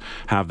sort of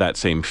have that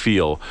same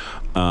feel.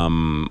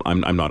 I'm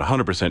not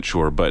 100%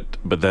 sure, but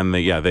then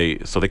they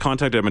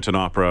contacted Edmonton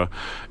Opera.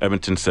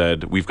 Edmonton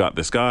said, we've got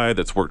this guy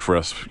that's worked for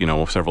us,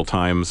 several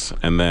times,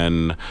 and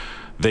then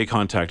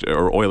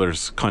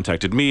Oilers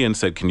contacted me and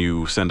said, can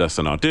you send us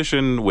an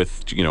audition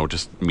with,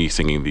 just me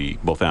singing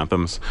both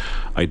anthems?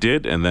 I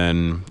did, and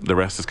then the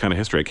rest is kind of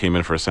history. I came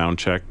in for a sound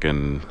check,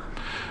 and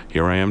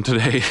here I am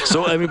today.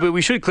 So, but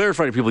we should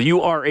clarify to people,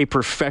 you are a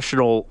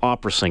professional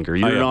opera singer.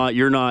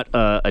 You're not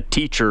a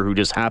teacher who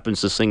just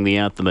happens to sing the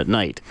anthem at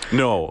night.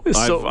 No.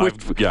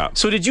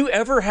 So did you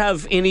ever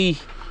have any,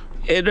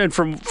 and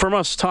from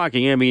us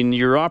talking,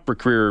 your opera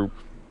career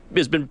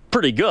has been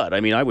pretty good.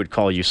 I mean, I would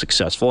call you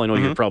successful. I know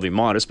you're probably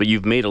modest, but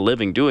you've made a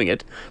living doing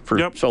it for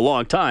a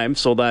long time.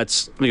 So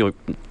that's, you're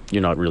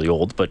not really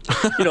old, but,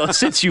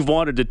 since you've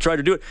wanted to try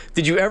to do it,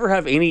 did you ever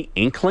have any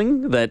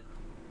inkling that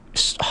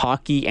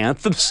hockey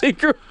anthem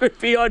singer would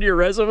be on your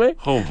resume?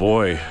 Oh,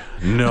 boy.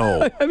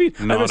 No.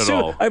 Not at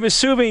all. I'm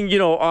assuming,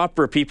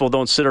 opera people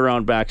don't sit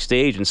around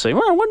backstage and say,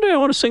 well, one day I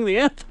want to sing the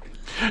anthem.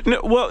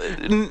 No, well,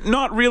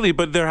 not really,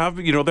 but there have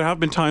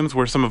been times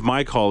where some of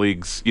my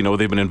colleagues,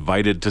 they've been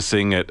invited to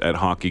sing at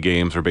hockey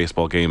games or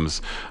baseball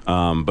games,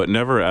 but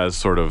never as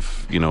sort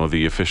of,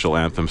 the official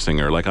anthem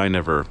singer. Like, I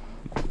never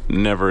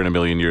in a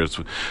million years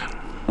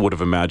would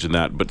have imagined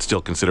that, but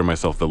still consider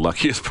myself the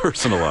luckiest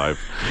person alive.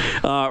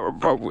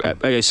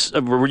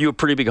 Were you a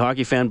pretty big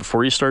hockey fan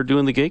before you started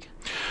doing the gig?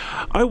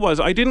 I was.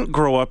 I didn't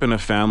grow up in a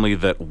family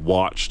that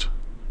watched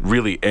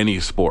really any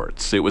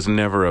sports. It was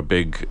never a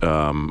big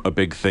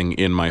thing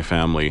in my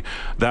family.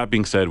 That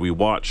being said, we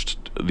watched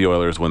the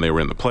Oilers when they were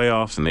in the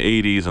playoffs in the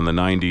 80s and the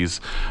 90s.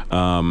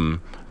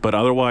 But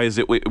otherwise,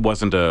 it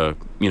wasn't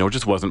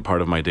just wasn't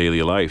part of my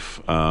daily life.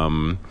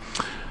 But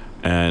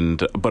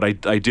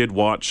I did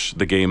watch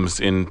the games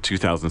in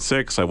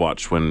 2006. I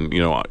watched when,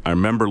 I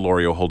remember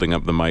Lorio holding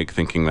up the mic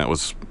thinking that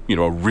was,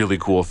 a really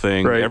cool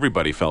thing. Right.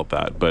 Everybody felt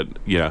that. But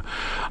yeah,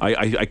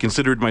 I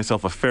considered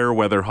myself a fair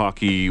weather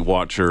hockey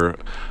watcher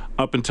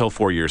up until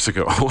 4 years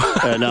ago.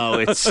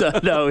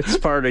 It's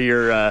part of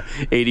your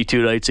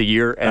 82 nights a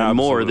year and Absolutely.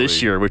 More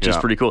this year, which is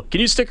pretty cool. Can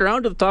you stick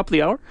around to the top of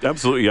the hour?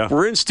 Absolutely, yeah.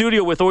 We're in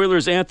studio with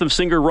Oilers anthem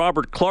singer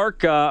Robert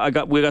Clark.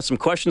 We got some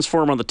questions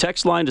for him on the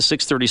text line to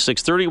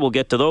 630-630. We'll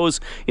get to those.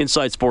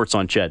 Inside Sports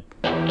on Ched.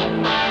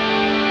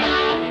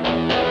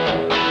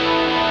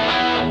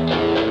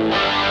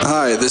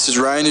 Hi, this is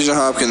Ryan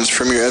Nugent-Hopkins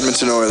from your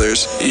Edmonton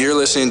Oilers. You're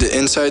listening to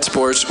Inside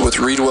Sports with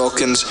Reed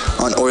Wilkins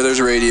on Oilers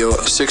Radio,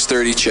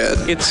 630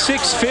 Ched. It's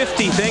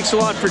 6:50. Thanks a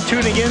lot for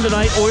tuning in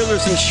tonight.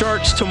 Oilers and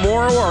Sharks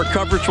tomorrow. Our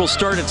coverage will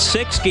start at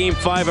 6. Game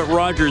 5 at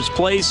Rogers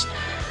Place.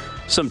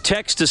 Some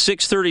text to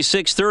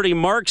 630.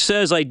 Mark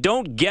says, I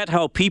don't get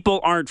how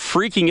people aren't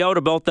freaking out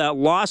about that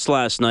loss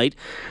last night.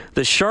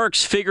 The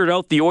Sharks figured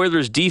out the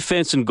Oilers'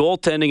 defense and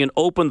goaltending and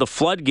opened the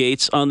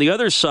floodgates. On the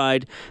other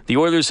side, the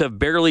Oilers have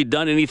barely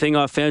done anything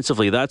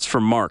offensively. That's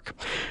from Mark.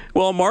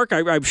 Well, Mark,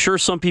 I'm sure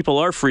some people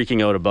are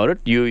freaking out about it.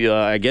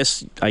 I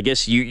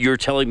guess you're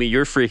telling me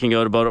you're freaking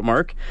out about it,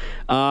 Mark.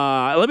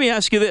 Let me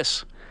ask you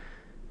this.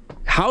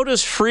 How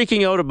does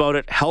freaking out about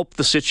it help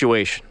the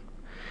situation?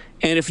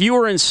 And if you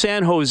were in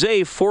San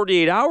Jose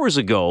 48 hours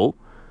ago,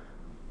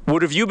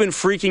 would have you been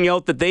freaking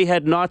out that they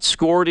had not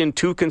scored in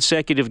 2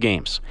 consecutive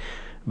games?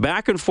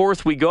 Back and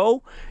forth we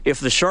go. If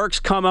the Sharks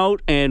come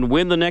out and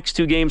win the next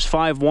 2 games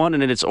 5-1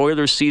 and then it's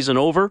Oilers season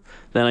over,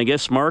 then I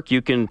guess, Mark,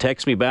 you can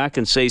text me back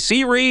and say,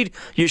 see, Reed,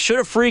 you should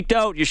have freaked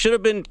out. You should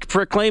have been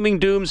proclaiming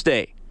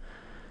doomsday.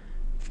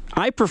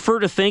 I prefer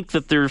to think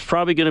that there's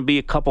probably going to be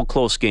a couple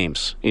close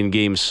games in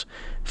games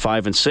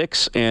 5 and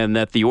 6 and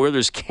that the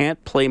Oilers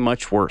can't play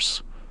much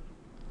worse.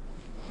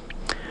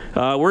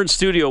 We're in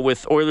studio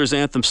with Oilers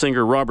anthem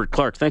singer Robert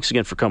Clark. Thanks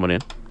again for coming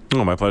in.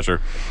 Oh, my pleasure.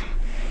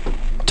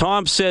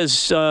 Tom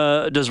says,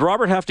 does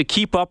Robert have to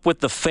keep up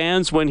with the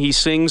fans when he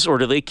sings, or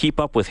do they keep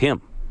up with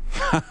him?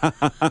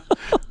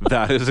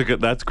 That's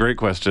a great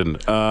question.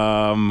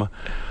 I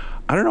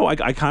don't know.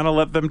 I kind of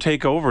let them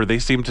take over. They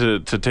seem to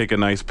take a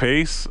nice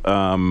pace.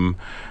 And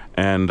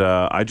when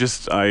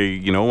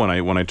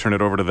I turn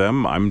it over to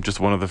them, I'm just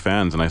one of the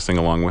fans and I sing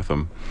along with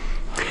them.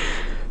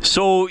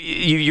 So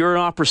you're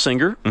an opera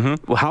singer.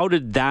 Mm-hmm. How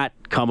did that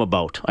come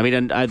about? I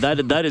mean,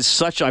 that is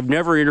such. I've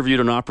never interviewed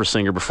an opera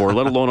singer before,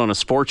 let alone on a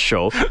sports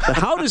show. But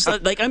how does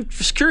that? Like, I'm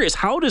just curious.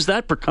 How does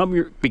that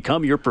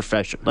become your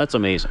profession? That's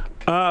amazing.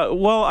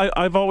 Well,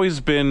 I've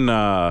always been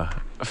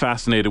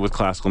fascinated with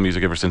classical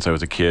music ever since I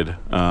was a kid.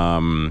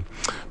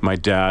 My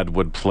dad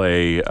would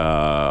play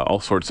all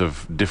sorts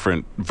of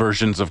different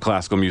versions of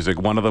classical music.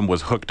 One of them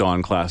was Hooked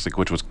on Classic,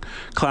 which was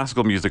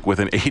classical music with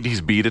an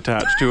 80s beat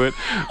attached to it,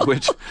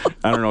 which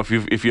I don't know if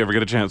you ever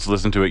get a chance to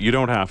listen to it. You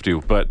don't have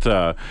to, but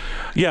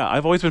yeah,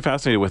 I've always been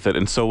fascinated with it.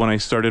 And so when I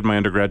started my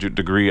undergraduate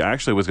degree, I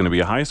actually was going to be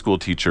a high school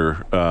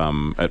teacher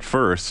at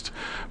first,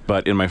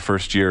 but in my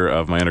first year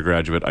of my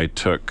undergraduate, I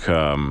took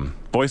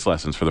voice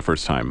lessons for the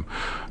first time.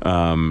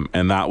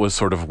 And that was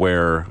sort of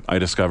where I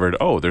discovered,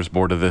 there's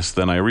more to this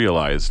than I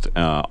realized.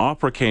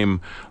 Opera came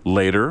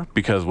later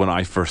because when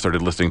I first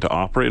started listening to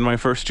opera in my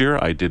first year,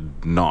 I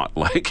did not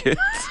like it.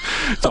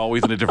 It's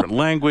always in a different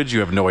language. You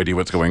have no idea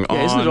what's going on.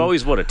 Isn't it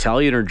always,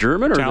 Italian or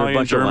German? Or Italian, a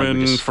bunch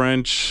German, of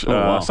French,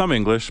 wow. Some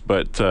English,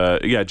 but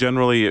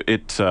generally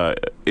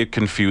it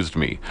confused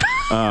me.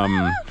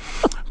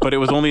 But it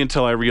was only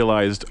until I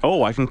realized,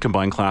 I can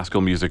combine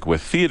classical music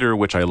with theater,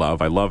 which I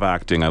love. I love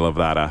acting. I love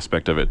that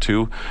aspect of it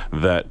too,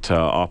 that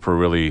opera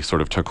really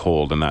sort of took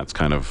hold, and that's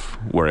kind of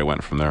where I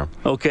went from there.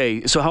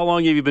 Okay, so how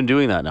long have you been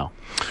doing that now?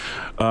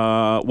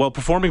 Well,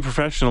 performing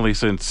professionally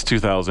since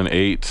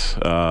 2008.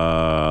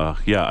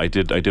 I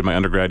did my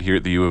undergrad here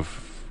at the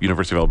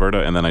University of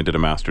Alberta, and then I did a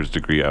master's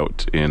degree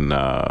out in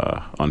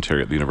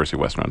Ontario, at the University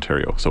of Western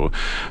Ontario. So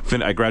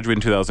I graduated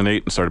in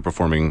 2008 and started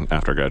performing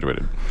after I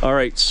graduated. All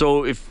right.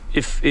 So if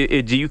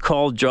do you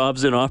call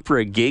jobs in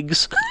opera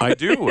gigs? I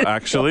do,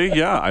 actually.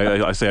 Yeah.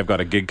 I say I've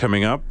got a gig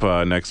coming up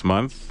next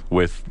month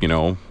with,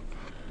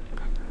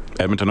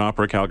 Edmonton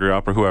Opera, Calgary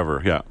Opera,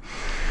 whoever. Yeah.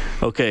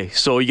 Okay.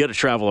 So you got to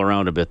travel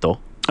around a bit, though.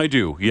 I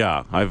do.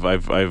 Yeah.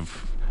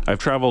 I've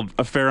traveled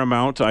a fair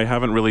amount. I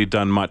haven't really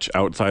done much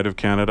outside of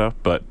Canada,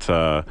 but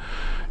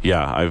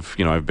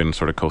I've been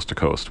sort of coast to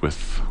coast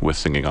with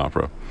singing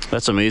opera.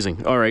 That's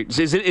amazing. All right,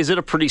 is it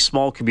a pretty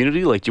small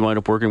community? Like, do you wind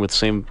up working with the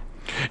same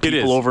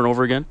people over and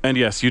over again? And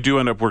yes, you do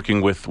end up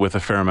working with a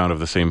fair amount of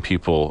the same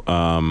people.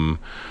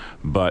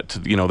 But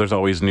there's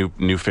always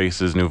new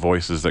faces, new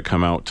voices that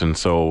come out, and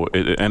so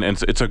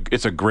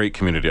it's a great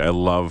community. I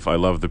love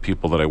the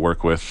people that I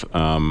work with.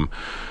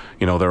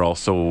 They're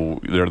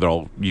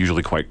all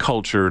usually quite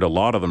cultured. A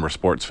lot of them are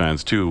sports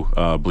fans too,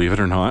 believe it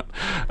or not.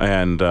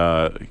 And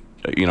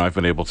I've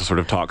been able to sort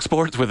of talk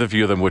sports with a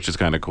few of them, which is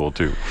kind of cool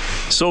too.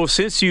 So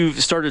since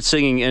you've started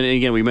singing, and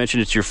again, we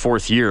mentioned it's your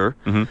 4th year,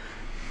 mm-hmm.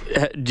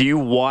 Do you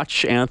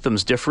watch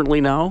anthems differently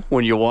now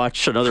when you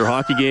watch another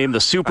hockey game, the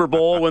Super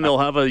Bowl, when they'll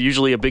have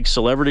usually a big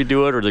celebrity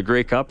do it, or the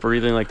Grey Cup or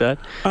anything like that?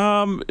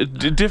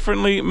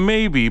 Differently,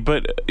 maybe,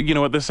 but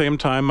at the same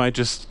time, I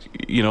just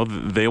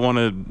they want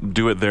to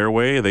do it their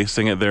way, they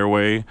sing it their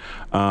way.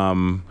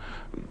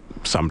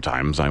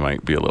 Sometimes I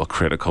might be a little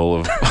critical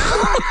of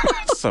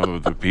some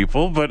of the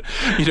people, but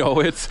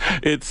it's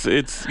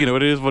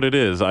it is what it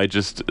is.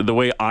 The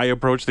way I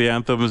approach the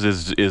anthems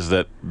is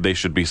that they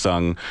should be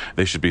sung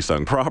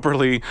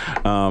properly,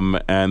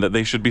 and that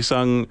they should be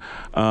sung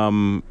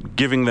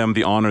giving them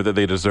the honor that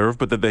they deserve,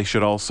 but that they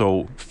should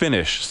also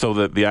finish so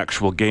that the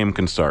actual game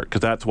can start,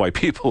 because that's why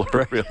people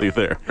are really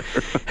there.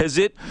 Is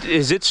it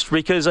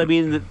because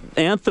the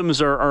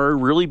anthems are a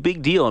really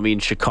big deal. I mean,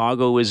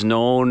 Chicago is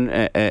known,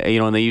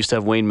 and they used to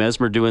have Wayne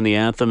Mesmer doing the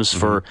anthems mm-hmm.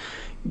 for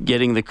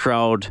getting the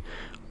crowd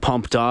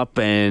pumped up.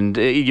 And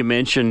you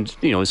mentioned,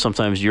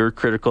 sometimes you're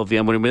critical of the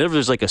anthem. Whenever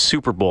there's like a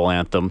Super Bowl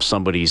anthem,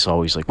 somebody's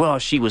always like, well,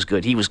 she was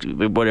good, he was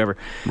good, whatever.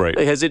 Right.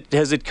 Has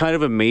it kind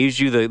of amazed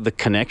you the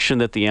connection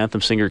that the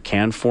anthem singer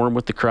can form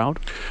with the crowd?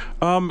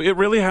 It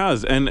really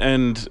has,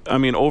 and I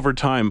mean, over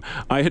time,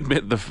 I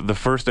admit the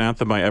first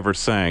anthem I ever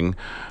sang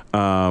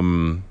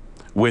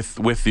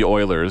with the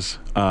Oilers,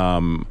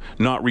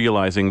 not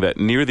realizing that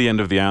near the end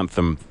of the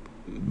anthem,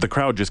 the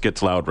crowd just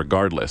gets loud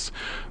regardless.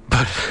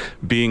 But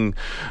being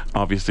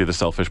obviously the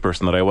selfish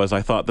person that I was,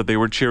 I thought that they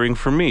were cheering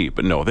for me.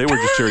 But no, they were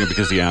just cheering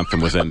because the anthem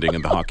was ending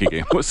and the hockey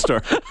game was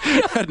starting.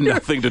 It had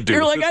nothing to do with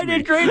You're like, I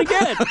did great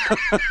again.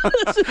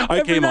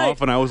 I came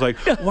off and I was like,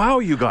 wow,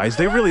 you guys,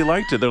 they really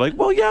liked it. They're like,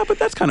 well, yeah, but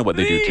that's kind of what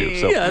they do too.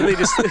 So. Yeah, they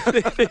just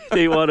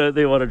they want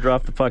to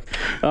drop the puck.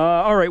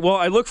 All right, well,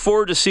 I look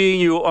forward to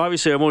seeing you.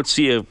 Obviously, I won't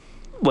see you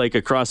like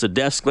across a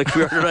desk like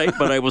we are tonight,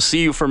 but I will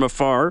see you from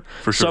afar,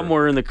 for sure.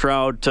 Somewhere in the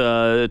crowd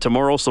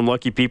tomorrow. Some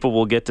lucky people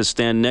will get to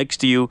stand next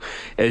to you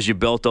as you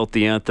belt out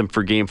the anthem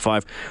for Game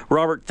 5.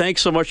 Robert,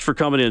 thanks so much for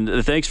coming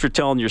in. Thanks for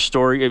telling your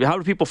story. How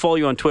do people follow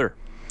you on Twitter?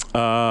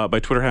 My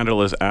Twitter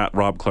handle is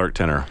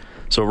 @RobClarkTenor.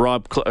 So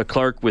Rob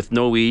Clark with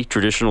no E,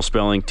 traditional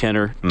spelling,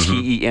 Tenor,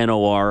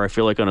 Tenor. I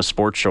feel like on a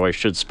sports show I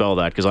should spell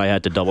that because I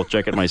had to double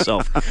check it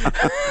myself.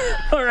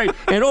 All right,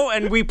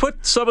 and we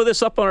put some of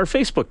this up on our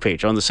Facebook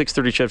page, on the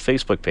 630 Ched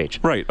Facebook page.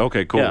 Right.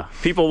 Okay. Cool. Yeah.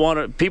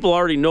 People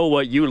already know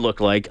what you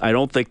look like. I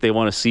don't think they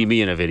want to see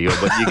me in a video,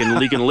 but you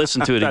can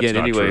listen to it again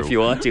anyway if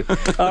you want to.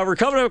 We're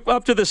coming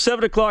up to the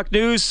 7 o'clock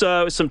news.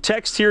 Some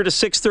text here to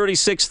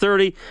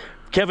 630.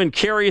 Kevin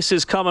Carius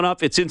is coming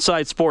up. It's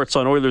Inside Sports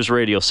on Oilers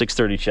Radio,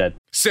 630 Ched.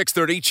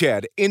 630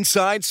 Ched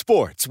Inside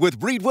Sports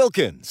with Reed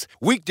Wilkins.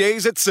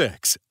 Weekdays at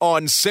 6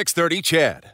 on 630 Ched.